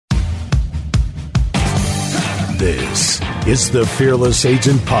This is the Fearless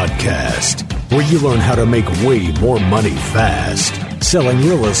Agent Podcast, where you learn how to make way more money fast selling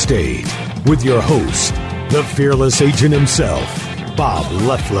real estate with your host, the Fearless Agent himself, Bob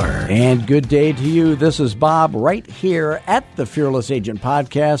Leffler. And good day to you. This is Bob right here at the Fearless Agent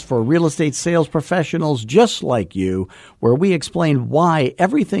Podcast for real estate sales professionals just like you, where we explain why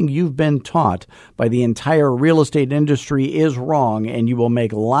everything you've been taught by the entire real estate industry is wrong, and you will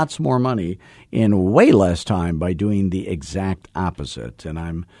make lots more money in way less time by doing the exact opposite. And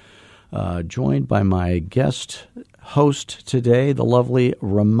I'm joined by my guest host today, the lovely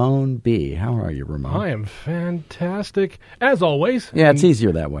Ramon B. How are you, Ramon? I am fantastic, as always. Yeah, it's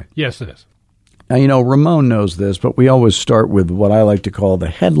easier that way. Yes, it is. Now, you know, Ramon knows this, but we always start with what I like to call the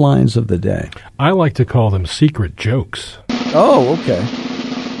headlines of the day. I like to call them secret jokes. Oh, okay.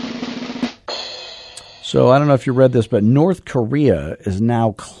 So I don't know if you read this, but North Korea is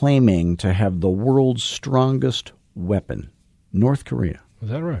now claiming to have the world's strongest weapon. North Korea. Is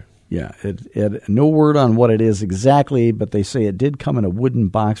that right? Yeah. No word on what it is exactly, but they say it did come in a wooden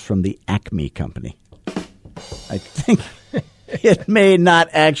box from the Acme Company. I think it may not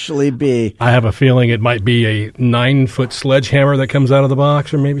actually be. I have a feeling it might be a 9-foot sledgehammer that comes out of the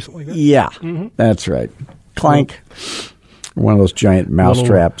box, or maybe something like that. Yeah, That's right. Clank. One of those giant mouse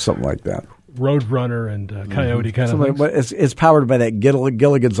traps, something like that. Roadrunner and Coyote kind of thing. But it's powered by that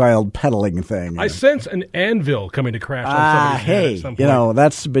Gilligan's Island pedaling thing. I sense an anvil coming to crash on somebody's head at some point. You know,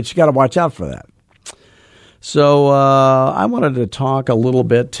 but you got to watch out for that. So I wanted to talk a little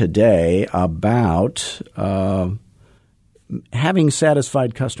bit today about having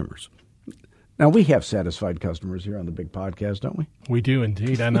satisfied customers. Now, we have satisfied customers here on the big podcast, don't we? We do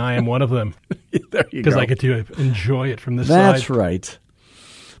indeed, and I am one of them. There you go. Because I get to enjoy it from this side. That's right.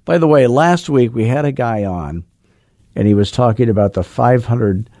 By the way, last week we had a guy on, and he was talking about the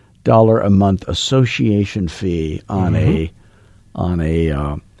 $500 a month association fee on a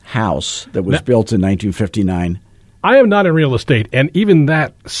house that was built in 1959. I am not in real estate, and even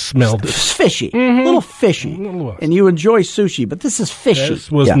that smelled fishy, a little fishy. And you enjoy sushi, but this is fishy. This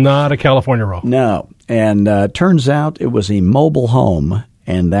was not a California roll. No, and turns out it was a mobile home,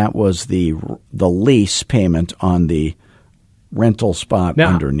 and that was the lease payment on the rental spot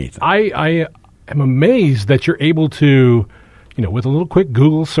underneath it. I am amazed that you're able to, with a little quick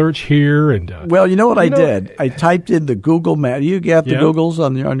Google search here and. Well, you know what I did? I typed in the Google map. You got the Googles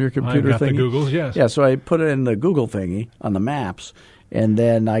on your computer I got thingy? the Googles, yes. Yeah, so I put it in the Google thingy on the maps, and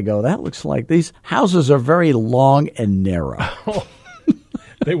then I go, that looks like these houses are very long and narrow.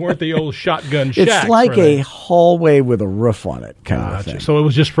 They weren't the old shotgun shacks. It's like a hallway with a roof on it kind of thing. So it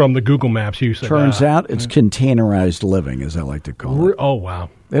was just from the Google Maps you said. Turns out it's containerized living, as I like to call it. Oh,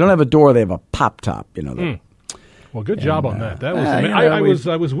 wow. They don't have a door. They have a pop top. Well, good job on that. That was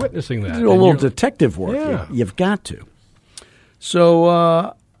I was witnessing that. Do a little detective work. Yeah. You've got to. So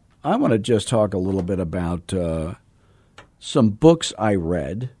I want to just talk a little bit about some books I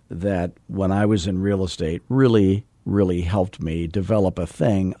read that when I was in real estate really helped me develop a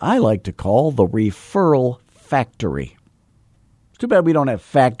thing I like to call the referral factory. It's too bad we don't have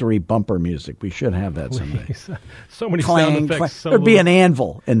factory bumper music. We should have that someday. So many clang, sound effects. There'd be an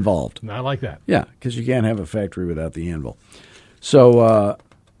anvil involved. I like that. Yeah, because you can't have a factory without the anvil. So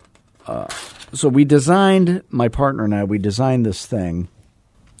we designed, my partner and I, we designed this thing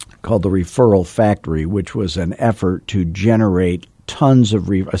called the Referral Factory, which was an effort to generate tons of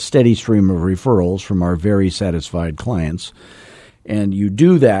a steady stream of referrals from our very satisfied clients, and you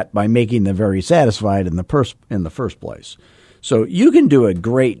do that by making them very satisfied in the first place. So you can do a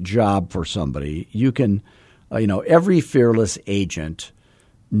great job for somebody. You can, every fearless agent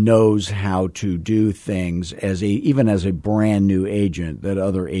knows how to do things even as a brand new agent that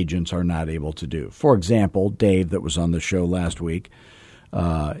other agents are not able to do. For example, Dave, that was on the show last week.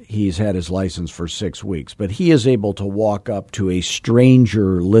 He's had his license for 6 weeks, but he is able to walk up to a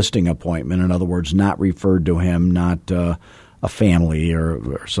stranger listing appointment. In other words, not referred to him, not a family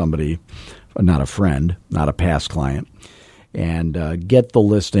or somebody, not a friend, not a past client, and get the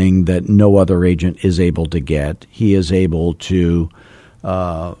listing that no other agent is able to get. He is able to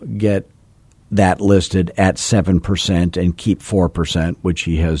get that listed at 7% and keep 4%, which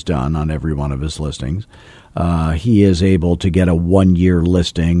he has done on every one of his listings. He is able to get a 1-year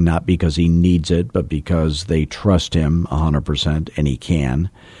listing, not because he needs it, but because they trust him 100%, and he can.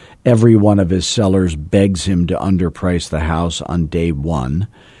 Every one of his sellers begs him to underprice the house on day one,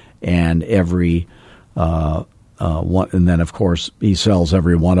 and every And then, of course, he sells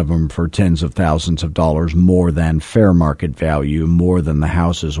every one of them for tens of thousands of dollars, more than fair market value, more than the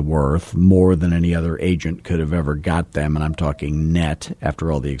house is worth, more than any other agent could have ever got them. And I'm talking net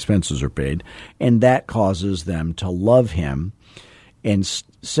after all the expenses are paid. And that causes them to love him and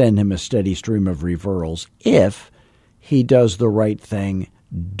send him a steady stream of referrals if he does the right thing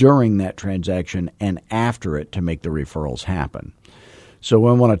during that transaction and after it to make the referrals happen. So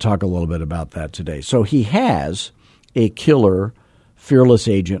I want to talk a little bit about that today. So he has a killer Fearless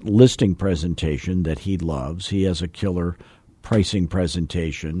Agent listing presentation that he loves. He has a killer pricing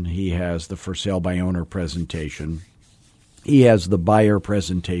presentation. He has the for sale by owner presentation. He has the buyer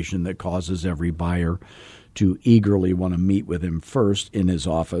presentation that causes every buyer to eagerly want to meet with him first in his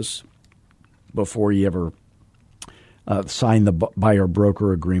office before he ever sign the buyer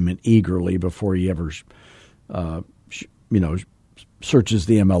broker agreement, eagerly before he ever searches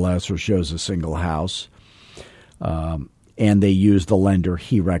the MLS or shows a single house, and they use the lender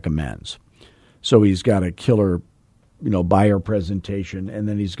he recommends. So he's got a killer, buyer presentation, and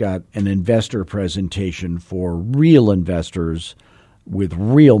then he's got an investor presentation for real investors with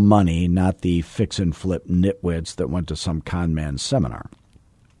real money, not the fix and flip nitwits that went to some con man seminar.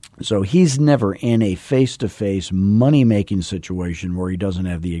 So he's never in a face-to-face money-making situation where he doesn't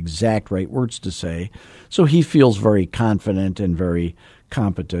have the exact right words to say. So he feels very confident and very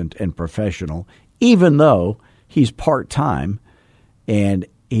competent and professional, even though he's part-time and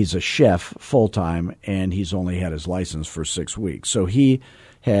he's a chef full-time and he's only had his license for 6 weeks. So he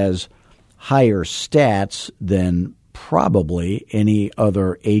has higher stats than probably any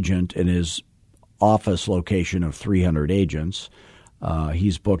other agent in his office location of 300 agents.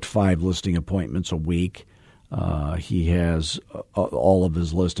 He's booked 5 listing appointments a week. He has all of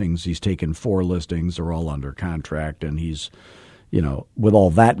his listings. He's taken 4 listings. They're all under contract. And he's, with all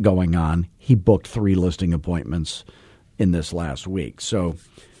that going on, he booked 3 listing appointments in this last week. So,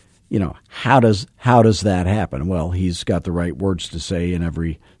 how does that happen? Well, he's got the right words to say in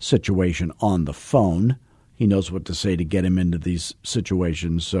every situation on the phone. He knows what to say to get him into these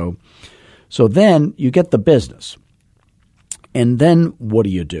situations. So then you get the business. And then what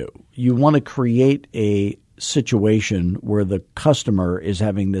do? You want to create a situation where the customer is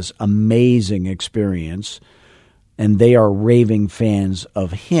having this amazing experience and they are raving fans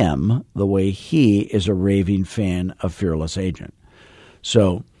of him the way he is a raving fan of Fearless Agent.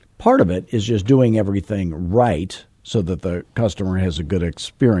 So part of it is just doing everything right so that the customer has a good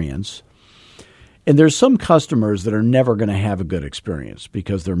experience. And there's some customers that are never going to have a good experience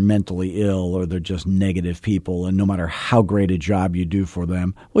because they're mentally ill or they're just negative people, and no matter how great a job you do for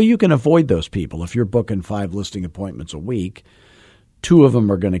them, well, you can avoid those people. If you're booking 5 listing appointments a week, 2 of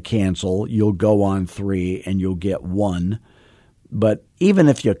them are going to cancel. You'll go on 3 and you'll get 1. But even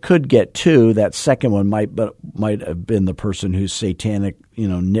if you could get 2, that second one might have been the person who's satanic,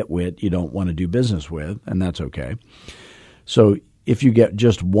 nitwit you don't want to do business with, and that's okay. So if you get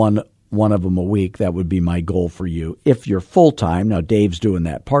just one of them a week, that would be my goal for you. If you're full-time, now Dave's doing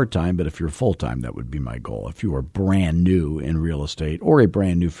that part-time, but if you're full-time, that would be my goal. If you are brand new in real estate or a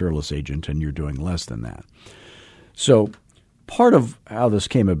brand new Fearless Agent and you're doing less than that. So part of how this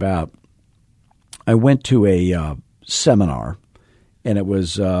came about, I went to a seminar, and it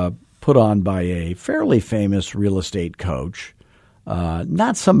was put on by a fairly famous real estate coach,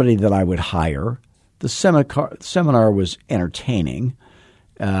 not somebody that I would hire. The seminar was entertaining.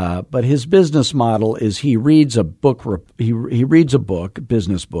 But his business model is he reads a book. He reads a book,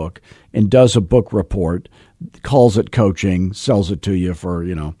 business book, and does a book report, calls it coaching, sells it to you for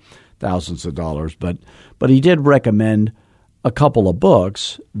thousands of dollars. But he did recommend a couple of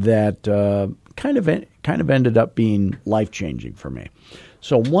books that kind of ended up being life-changing for me.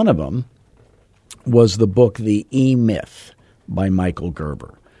 So one of them was the book The E-Myth by Michael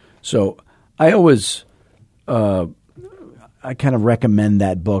Gerber. So I always I kind of recommend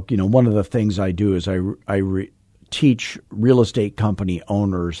that book. One of the things I do is I teach real estate company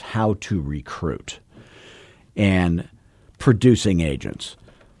owners how to recruit and producing agents.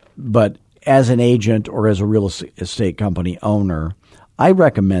 But as an agent or as a real estate company owner, I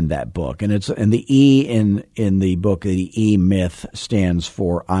recommend that book. And the E in the book, the E Myth, stands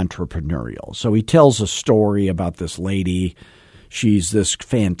for entrepreneurial. So he tells a story about this lady. She's this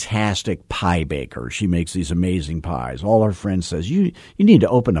fantastic pie baker. She makes these amazing pies. All her friends says, you need to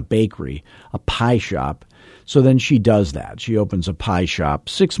open a bakery, a pie shop. So then she does that. She opens a pie shop.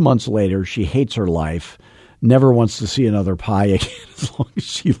 6 months later, she hates her life, never wants to see another pie again as long as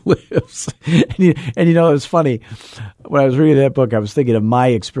she lives. And it's funny. When I was reading that book, I was thinking of my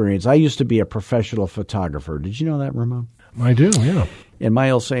experience. I used to be a professional photographer. Did you know that, Ramon? I do, yeah. And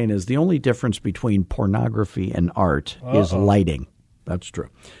my old saying is the only difference between pornography and art is lighting. That's true.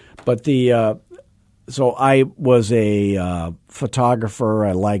 But so I was a photographer.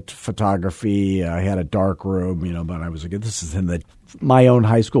 I liked photography. I had a dark room, but I was this is my own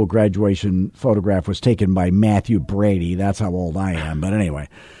high school graduation photograph was taken by Matthew Brady. That's how old I am. But anyway,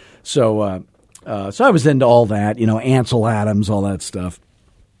 so I was into all that, Ansel Adams, all that stuff.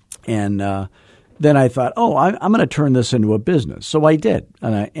 And then I thought, I'm going to turn this into a business. So I did.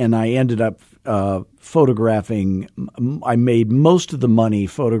 And I ended up photographing. I made most of the money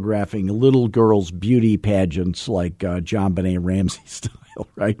photographing little girls' beauty pageants like John Benet Ramsey style.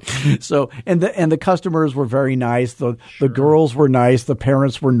 Right. So and the customers were very nice. The girls were nice. The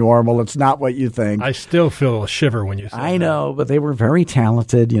parents were normal. It's not what you think. I still feel a shiver when you say I know, but they were very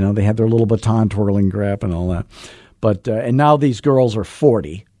talented. They had their little baton twirling crap and all that. But and now these girls are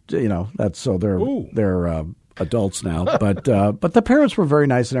 40. That's so they're adults now. But the parents were very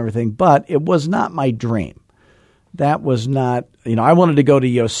nice and everything. But it was not my dream. That was not. I wanted to go to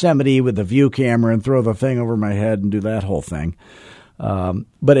Yosemite with the view camera and throw the thing over my head and do that whole thing.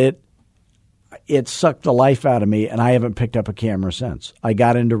 But it sucked the life out of me, and I haven't picked up a camera since. I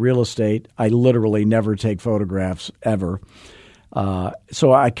got into real estate. I literally never take photographs ever.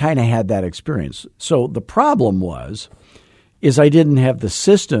 So I kind of had that experience. So the problem is I didn't have the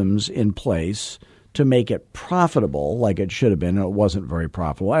systems in place to make it profitable like it should have been. It wasn't very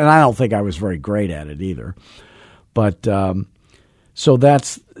profitable, and I don't think I was very great at it either. But so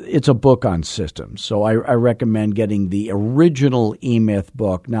it's a book on systems. So I recommend getting the original E-Myth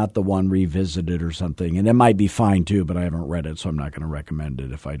book, not the one revisited or something. And it might be fine too, but I haven't read it, so I'm not going to recommend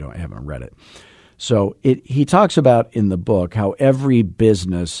it if I haven't read it. So he talks about in the book how every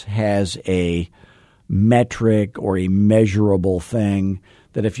business has a metric or a measurable thing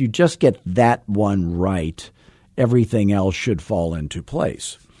that if you just get that one right, everything else should fall into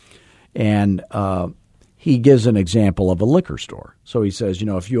place. And he gives an example of a liquor store. So he says,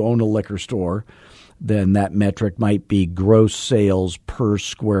 if you own a liquor store, then that metric might be gross sales per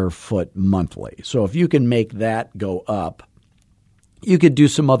square foot monthly. So if you can make that go up, you could do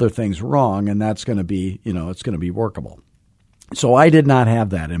some other things wrong, and that's going to be, it's going to be workable. So I did not have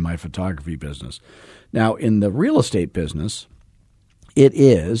that in my photography business. Now, in the real estate business, it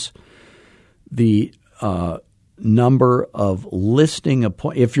is the number of listing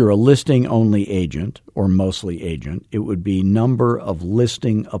if you're a listing only agent or mostly agent, it would be number of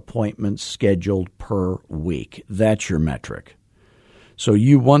listing appointments scheduled per week. That's your metric. So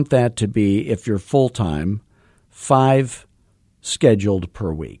you want that to be, if you're full time, 5 scheduled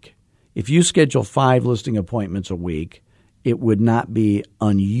per week. If you schedule 5 listing appointments a week, it would not be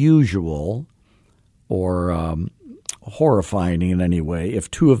unusual or horrifying in any way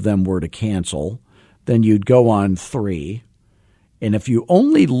if 2 of them were to cancel. Then you'd go on 3. And if you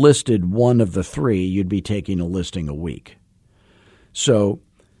only listed 1 of the 3, you'd be taking a listing a week. So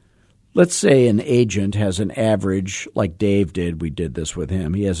let's say an agent has an average, like Dave did, we did this with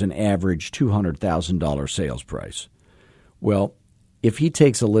him, he has an average $200,000 sales price. Well, if he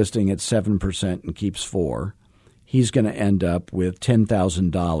takes a listing at 7% and keeps 4, he's going to end up with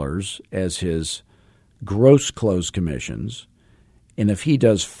 $10,000 as his gross close commissions. And if he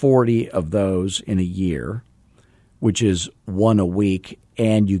does 40 of those in a year, which is 1 a week,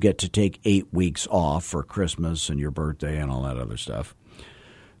 and you get to take 8 weeks off for Christmas and your birthday and all that other stuff.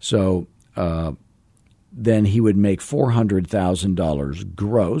 So then he would make $400,000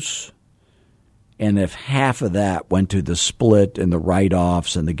 gross. And if half of that went to the split and the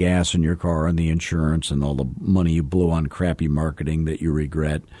write-offs and the gas in your car and the insurance and all the money you blew on crappy marketing that you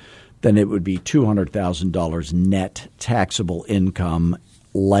regret, then it would be $200,000 net taxable income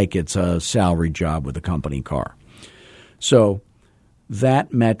like it's a salary job with a company car. So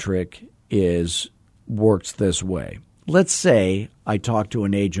that metric works this way. Let's say I talk to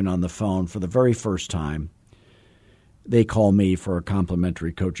an agent on the phone for the very first time. They call me for a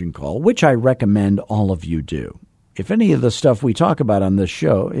complimentary coaching call, which I recommend all of you do. If any of the stuff we talk about on this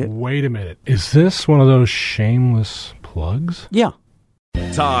show... Wait a minute. Is this one of those shameless plugs? Yeah.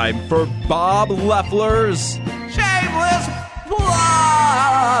 Time for Bob Loeffler's Shameless Plug.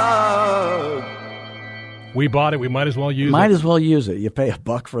 We bought it. We might as well use it. Might as well use it. You pay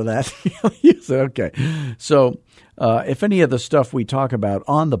 $1 for that. Use it. Okay. So if any of the stuff we talk about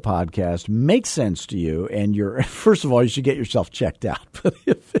on the podcast makes sense to you, and first of all, you should get yourself checked out. But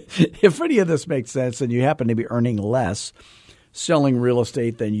if any of this makes sense and you happen to be earning less selling real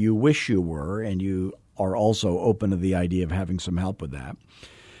estate than you wish you were, and you are also open to the idea of having some help with that,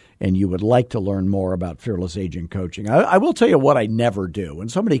 and you would like to learn more about Fearless Agent Coaching, I will tell you what I never do. When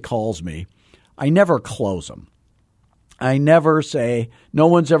somebody calls me, I never close them. I never say, no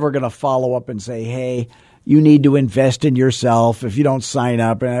one's ever going to follow up and say, hey, you need to invest in yourself if you don't sign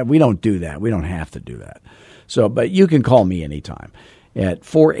up. We don't do that. We don't have to do that. So, but you can call me anytime at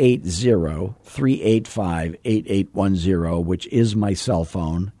 480-385-8810, which is my cell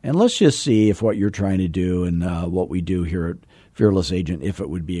phone. And let's just see if what you're trying to do and what we do here at Fearless Agent, if it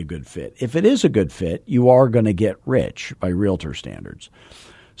would be a good fit. If it is a good fit, you are going to get rich by realtor standards.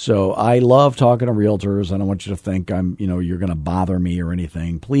 So I love talking to realtors. I don't want you to think you're going to bother me or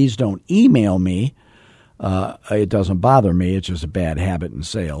anything. Please don't email me. It doesn't bother me. It's just a bad habit in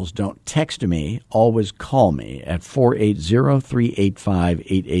sales. Don't text me. Always call me at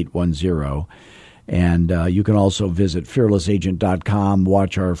 480-385-8810. And you can also visit fearlessagent.com,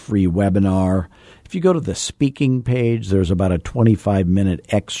 watch our free webinar. If you go to the speaking page, there's about a 25-minute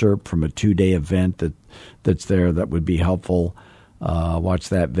excerpt from a 2-day event that's there that would be helpful. Watch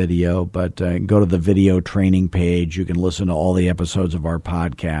that video, but go to the video training page. You can listen to all the episodes of our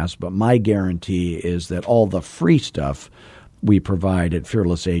podcast. But my guarantee is that all the free stuff we provide at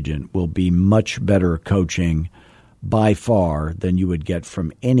Fearless Agent will be much better coaching by far than you would get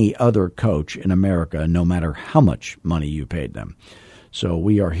from any other coach in America, no matter how much money you paid them. So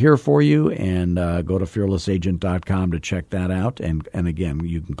we are here for you, and go to fearlessagent.com to check that out. And again,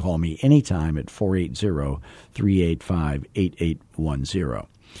 you can call me anytime at 480-385-8810.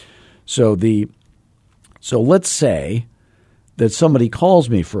 So let's say that somebody calls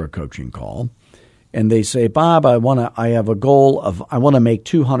me for a coaching call, and they say, Bob, I have a goal of I want to make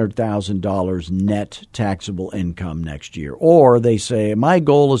 $200,000 net taxable income next year. Or they say, my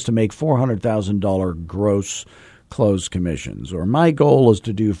goal is to make $400,000 gross closed commissions, or my goal is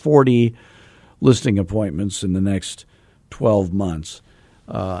to do 40 listing appointments in the next 12 months.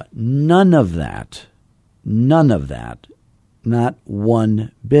 None of that, not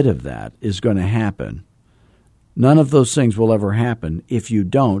one bit of that is going to happen. None of those things will ever happen if you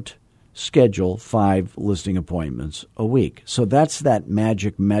don't schedule 5 listing appointments a week. So that's that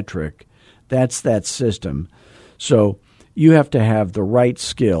magic metric. That's that system. So you have to have the right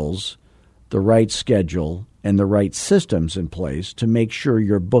skills, the right schedule, and the right systems in place to make sure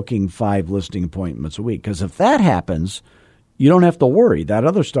you're booking 5 listing appointments a week. Because if that happens, you don't have to worry. That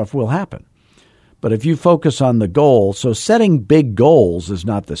other stuff will happen. But if you focus on the goal, so setting big goals is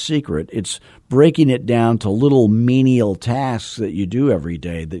not the secret. It's breaking it down to little menial tasks that you do every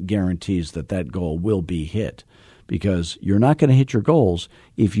day that guarantees that goal will be hit. Because you're not going to hit your goals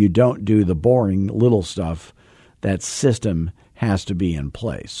if you don't do the boring little stuff. That system has to be in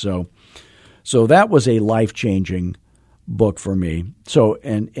place. So that was a life-changing book for me. So,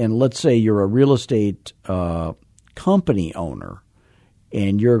 and let's say you're a real estate company owner,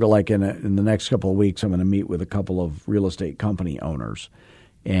 and you're like in the next couple of weeks, I'm going to meet with a couple of real estate company owners,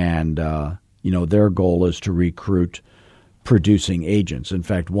 and their goal is to recruit producing agents. In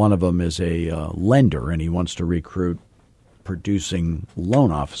fact, one of them is a lender, and he wants to recruit producing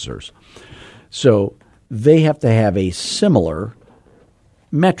loan officers. So they have to have a similar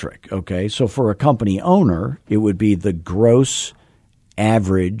metric, okay? So for a company owner, it would be the gross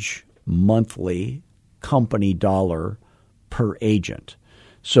average monthly company dollar per agent.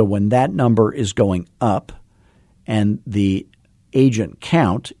 So when that number is going up and the agent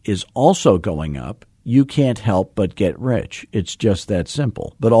count is also going up, you can't help but get rich. It's just that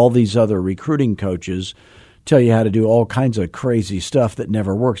simple. But all these other recruiting coaches tell you how to do all kinds of crazy stuff that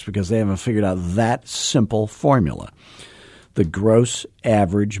never works because they haven't figured out that simple formula. The gross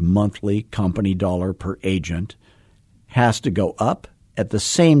average monthly company dollar per agent has to go up at the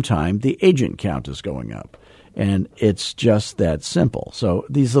same time the agent count is going up. And it's just that simple. So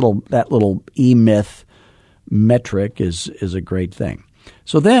that little E-Myth metric is a great thing.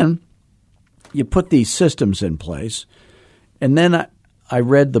 So then you put these systems in place. And then I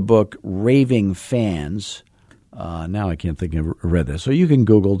read the book Raving Fans. Now I can't think of read this. So you can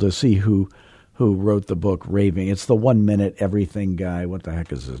Google to see who wrote the book Raving. It's the 1 Minute Everything guy. What the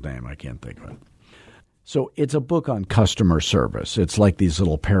heck is his name? I can't think of it. So it's a book on customer service. It's like these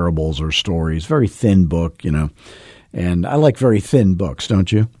little parables or stories, very thin book, and I like very thin books, don't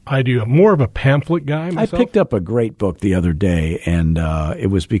you? I do. I'm more of a pamphlet guy myself. I picked up a great book the other day, and it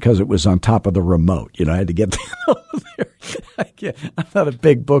was because it was on top of the remote. I had to get over there. I'm not a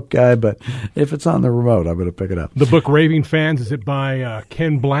big book guy, but if it's on the remote, I'm going to pick it up. The book Raving Fans, is it by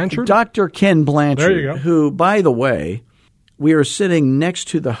Ken Blanchard? Dr. Ken Blanchard, there you go. Who, by the way, we are sitting next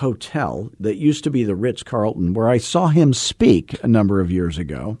to the hotel that used to be the Ritz-Carlton, where I saw him speak a number of years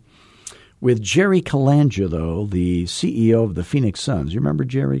ago with Jerry Colangelo, the CEO of the Phoenix Suns. You remember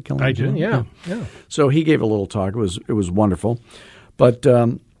Jerry Colangelo? I do, yeah. So he gave a little talk. It was wonderful. But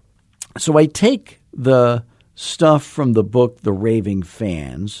so I take the stuff from the book The Raving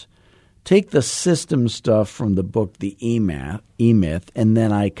Fans, take the system stuff from the book The E-Myth, and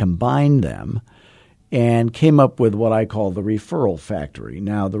then I combined them and came up with what I call the Referral Factory.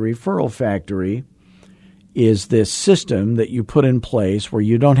 Now, the Referral Factory is this system that you put in place where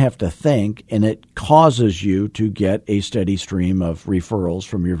you don't have to think, and it causes you to get a steady stream of referrals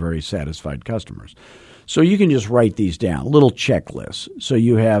from your very satisfied customers. So you can just write these down, little checklists. So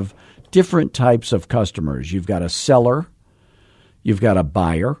you have different types of customers. You've got a seller, you've got a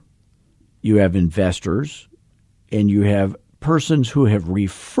buyer, you have investors, and you have persons who have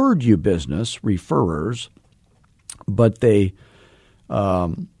referred you business, referrers, but they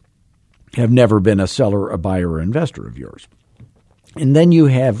have never been a seller, a buyer, or investor of yours. And then you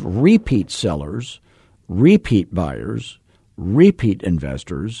have repeat sellers, repeat buyers, repeat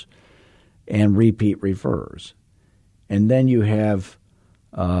investors, and repeat referrers. And then you have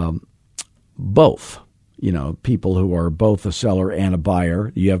both, people who are both a seller and a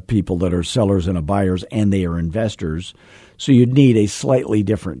buyer. You have people that are sellers and a buyers, and they are investors. So you'd need a slightly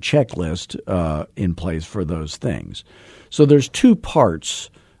different checklist in place for those things. So there's two parts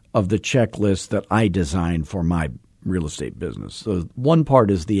of the checklist that I designed for my real estate business. So one part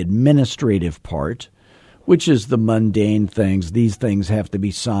is the administrative part, which is the mundane things. These things have to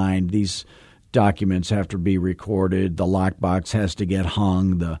be signed. These documents have to be recorded. The lockbox has to get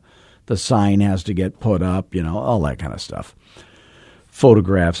hung. The sign has to get put up, all that kind of stuff.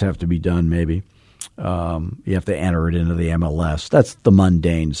 Photographs have to be done maybe. You have to enter it into the MLS. That's the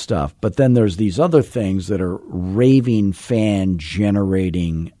mundane stuff. But then there's these other things that are raving fan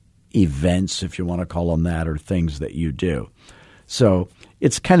generating events, if you want to call them that, or things that you do. So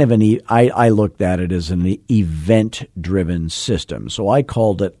it's kind of I looked at it as an event-driven system. So I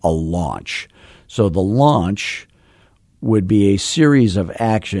called it a launch. So the launch would be a series of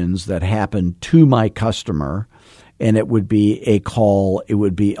actions that happen to my customer, and it would be a call, it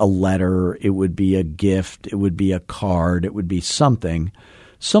would be a letter, it would be a gift, it would be a card, it would be something,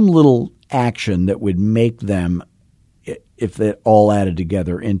 some little action that would make them, if they all added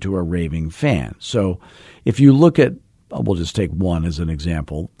together, into a raving fan. So if you look at, we'll just take one as an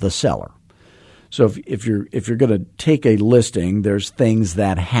example, the seller. So if you're going to take a listing, there's things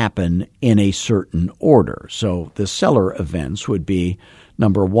that happen in a certain order. So the seller events would be,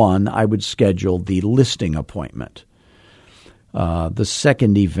 number one, I would schedule the listing appointment. The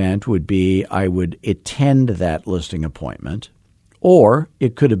second event would be I would attend that listing appointment, or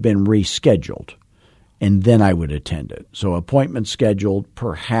it could have been rescheduled, and then I would attend it. So appointment scheduled,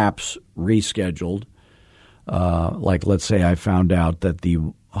 perhaps rescheduled. Like let's say I found out that the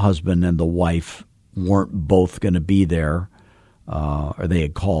husband and the wife weren't both going to be there, or they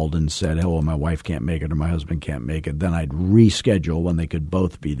had called and said, oh, my wife can't make it or my husband can't make it. Then I'd reschedule when they could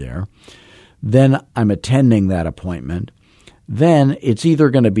both be there. Then I'm attending that appointment. Then it's either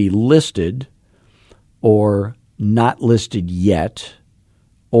going to be listed or not listed yet,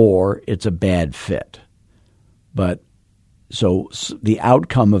 or it's a bad fit. But so the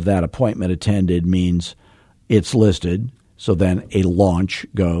outcome of that appointment attended means it's listed, so then a launch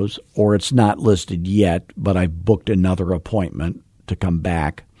goes, or it's not listed yet, but I've booked another appointment to come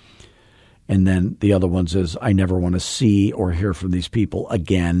back. And then the other one says, I never want to see or hear from these people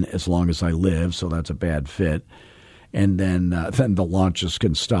again as long as I live, so that's a bad fit. And then the launches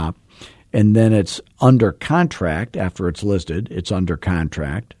can stop. And then it's under contract. After it's listed, it's under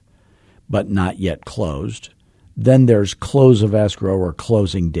contract, but not yet closed. Then there's close of escrow or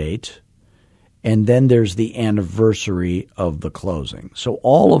closing date. And then there's the anniversary of the closing. So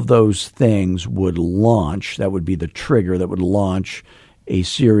all of those things would launch. That would be the trigger that would launch a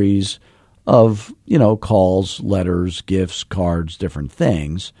series of, calls, letters, gifts, cards, different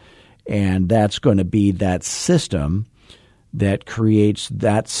things. And that's going to be that system that creates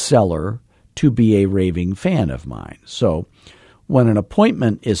that seller to be a raving fan of mine. So when an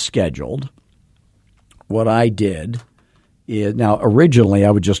appointment is scheduled, what I did is, now originally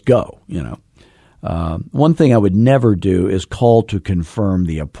I would just go, one thing I would never do is call to confirm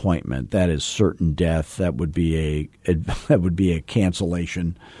the appointment. That is certain death. That would be a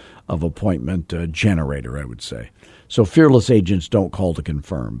cancellation of appointment generator, I would say. So fearless agents don't call to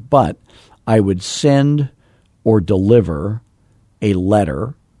confirm. But I would send or deliver a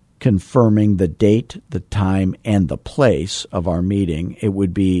letter confirming the date, the time, and the place of our meeting. It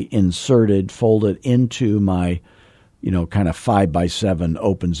would be inserted, folded into my, kind of 5x7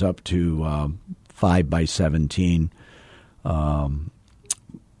 opens up to 5x17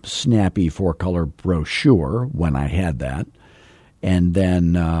 snappy 4-color brochure when I had that. And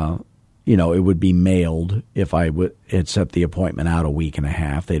then, it would be mailed if I had set the appointment out a week and a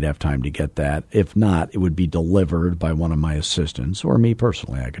half. They'd have time to get that. If not, it would be delivered by one of my assistants or me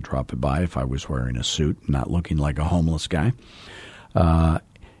personally. I could drop it by if I was wearing a suit, not looking like a homeless guy.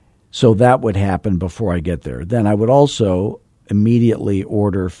 So that would happen before I get there. Then I would also immediately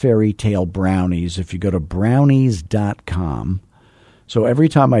order fairy tale brownies. If you go to brownies.com, so every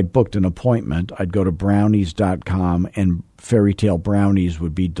time I booked an appointment, I'd go to brownies.com and fairy tale brownies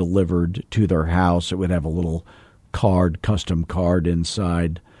would be delivered to their house. It would have a little custom card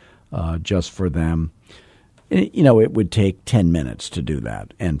inside just for them. It would take 10 minutes to do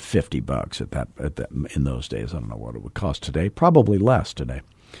that and $50 in those days. I don't know what it would cost today. Probably less today.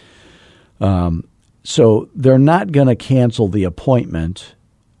 So they're not going to cancel the appointment.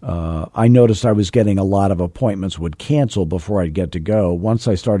 I noticed I was getting a lot of appointments would cancel before I'd get to go. Once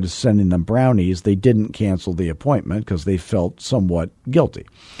I started sending them brownies, they didn't cancel the appointment because they felt somewhat guilty.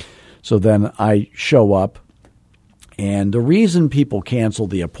 So then I show up, and the reason people cancel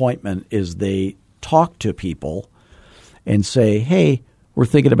the appointment is they talk to people and say, hey, we're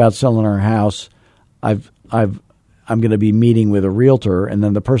thinking about selling our house. I'm going to be meeting with a realtor, and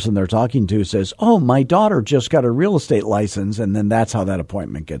then the person they're talking to says, oh, my daughter just got a real estate license, and then that's how that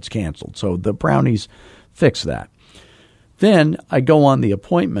appointment gets canceled. So the brownies fix that. Then I go on the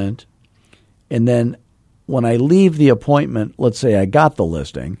appointment, and then when I leave the appointment, let's say I got the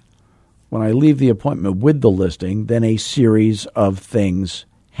listing, when I leave the appointment with the listing, then a series of things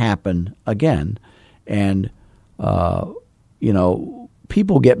happen again. And,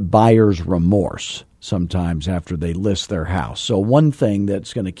 people get buyer's remorse sometimes after they list their house. So one thing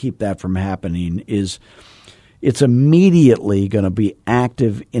that's going to keep that from happening is it's immediately going to be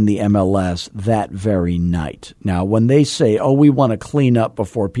active in the MLS that very night. Now, when they say, oh, we want to clean up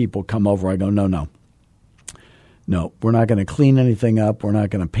before people come over, I go, no. No, we're not going to clean anything up. We're not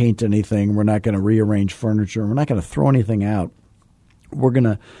going to paint anything. We're not going to rearrange furniture. We're not going to throw anything out. We're going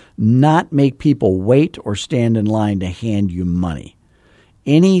to not make people wait or stand in line to hand you money.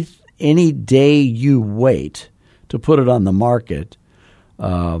 Any day you wait to put it on the market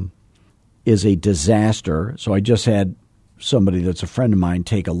is a disaster. So I just had somebody that's a friend of mine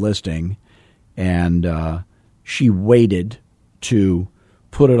take a listing, and she waited to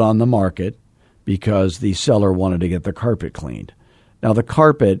put it on the market because the seller wanted to get the carpet cleaned. Now, the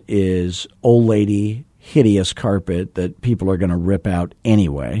carpet is old lady, hideous carpet that people are going to rip out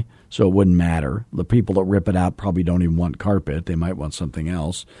anyway, so it wouldn't matter. The people that rip it out probably don't even want carpet. They might want something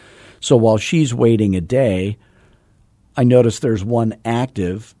else. So while she's waiting a day, I noticed there's one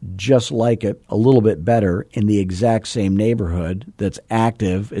active, just like it, a little bit better, in the exact same neighborhood that's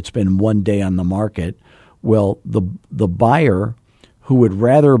active. It's been one day on the market. Well, the buyer who would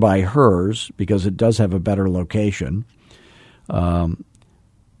rather buy hers because it does have a better location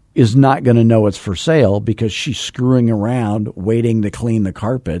is not going to know it's for sale because she's screwing around waiting to clean the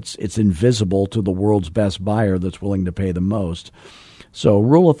carpets. It's invisible to the world's best buyer that's willing to pay the most. So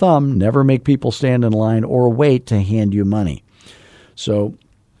rule of thumb, never make people stand in line or wait to hand you money. So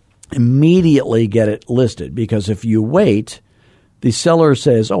immediately get it listed, because if you wait, the seller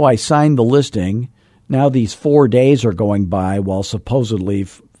says, oh, I signed the listing. Now these 4 days are going by while supposedly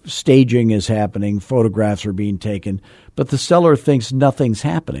staging is happening, photographs are being taken, but the seller thinks nothing's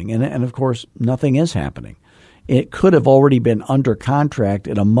happening. And of course, nothing is happening. It could have already been under contract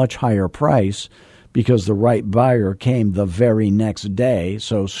at a much higher price because the right buyer came the very next day.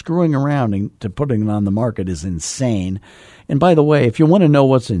 So screwing around to putting it on the market is insane. And by the way, if you want to know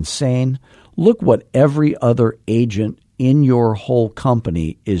what's insane, look what every other agent in your whole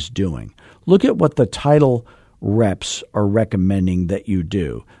company is doing. Look at what the title reps are recommending that you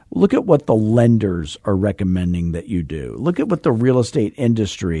do. Look at what the lenders are recommending that you do. Look at what the real estate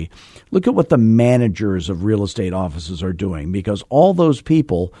industry, look at what the managers of real estate offices are doing, because all those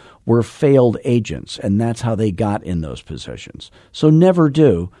people were failed agents, and that's how they got in those positions. So never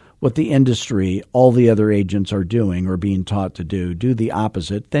do what the industry, all the other agents are doing or being taught to do. Do the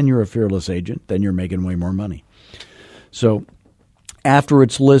opposite. Then you're a fearless agent. Then you're making way more money. So after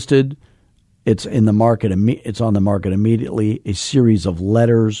it's listed, it's in the market. It's on the market immediately. A series of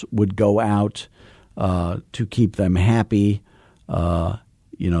letters would go out to keep them happy. Don't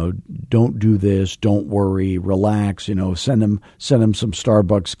do this. Don't worry. Relax. Send them some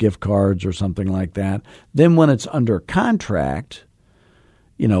Starbucks gift cards or something like that. Then when it's under contract,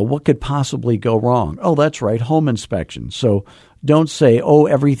 what could possibly go wrong? Oh, that's right, home inspection. So don't say, oh,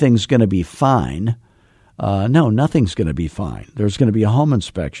 everything's going to be fine. No, nothing's going to be fine. There's going to be a home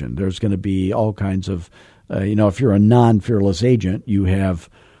inspection. There's going to be all kinds of, if you're a non-fearless agent, you have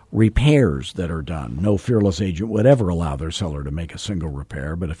repairs that are done. No fearless agent would ever allow their seller to make a single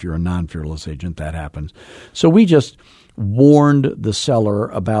repair, but if you're a non-fearless agent, that happens. So we just warned the seller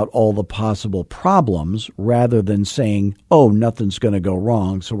about all the possible problems rather than saying, oh, nothing's going to go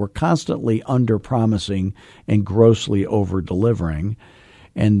wrong. So we're constantly under-promising and grossly over-delivering.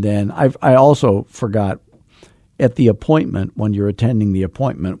 And then I also forgot, at the appointment, when you're attending the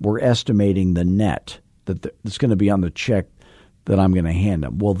appointment, we're estimating the net that's going to be on the check that I'm going to hand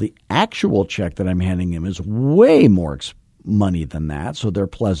them. Well, the actual check that I'm handing them is way more money than that, so they're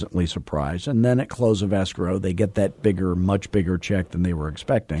pleasantly surprised. And then at close of escrow, they get that much bigger check than they were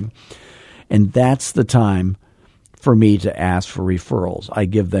expecting. And that's the time for me to ask for referrals. I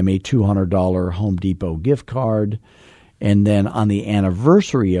give them a $200 Home Depot gift card, and then on the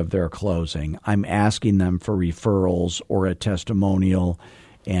anniversary of their closing, I'm asking them for referrals or a testimonial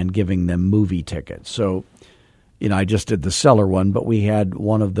and giving them movie tickets. So, I just did the seller one, but we had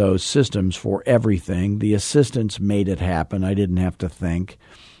one of those systems for everything. The assistants made it happen. I didn't have to think.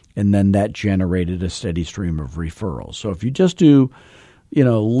 And then that generated a steady stream of referrals. So if you just do,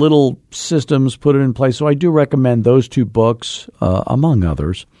 little systems, put it in place. So I do recommend those two books, among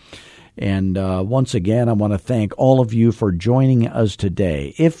others. And once again, I want to thank all of you for joining us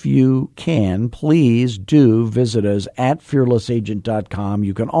today. If you can, please do visit us at fearlessagent.com.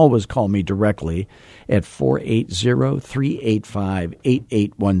 You can always call me directly at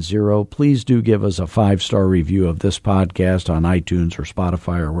 480-385-8810. Please do give us a 5-star review of this podcast on iTunes or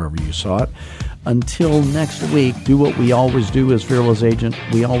Spotify or wherever you saw it. Until next week, do what we always do as Fearless Agent.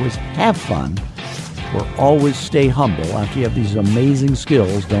 We always have fun. Or always stay humble. After you have these amazing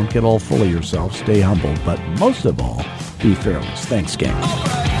skills, don't get all full of yourself. Stay humble. But most of all, be fearless. Thanks,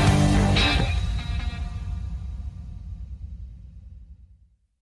 gang.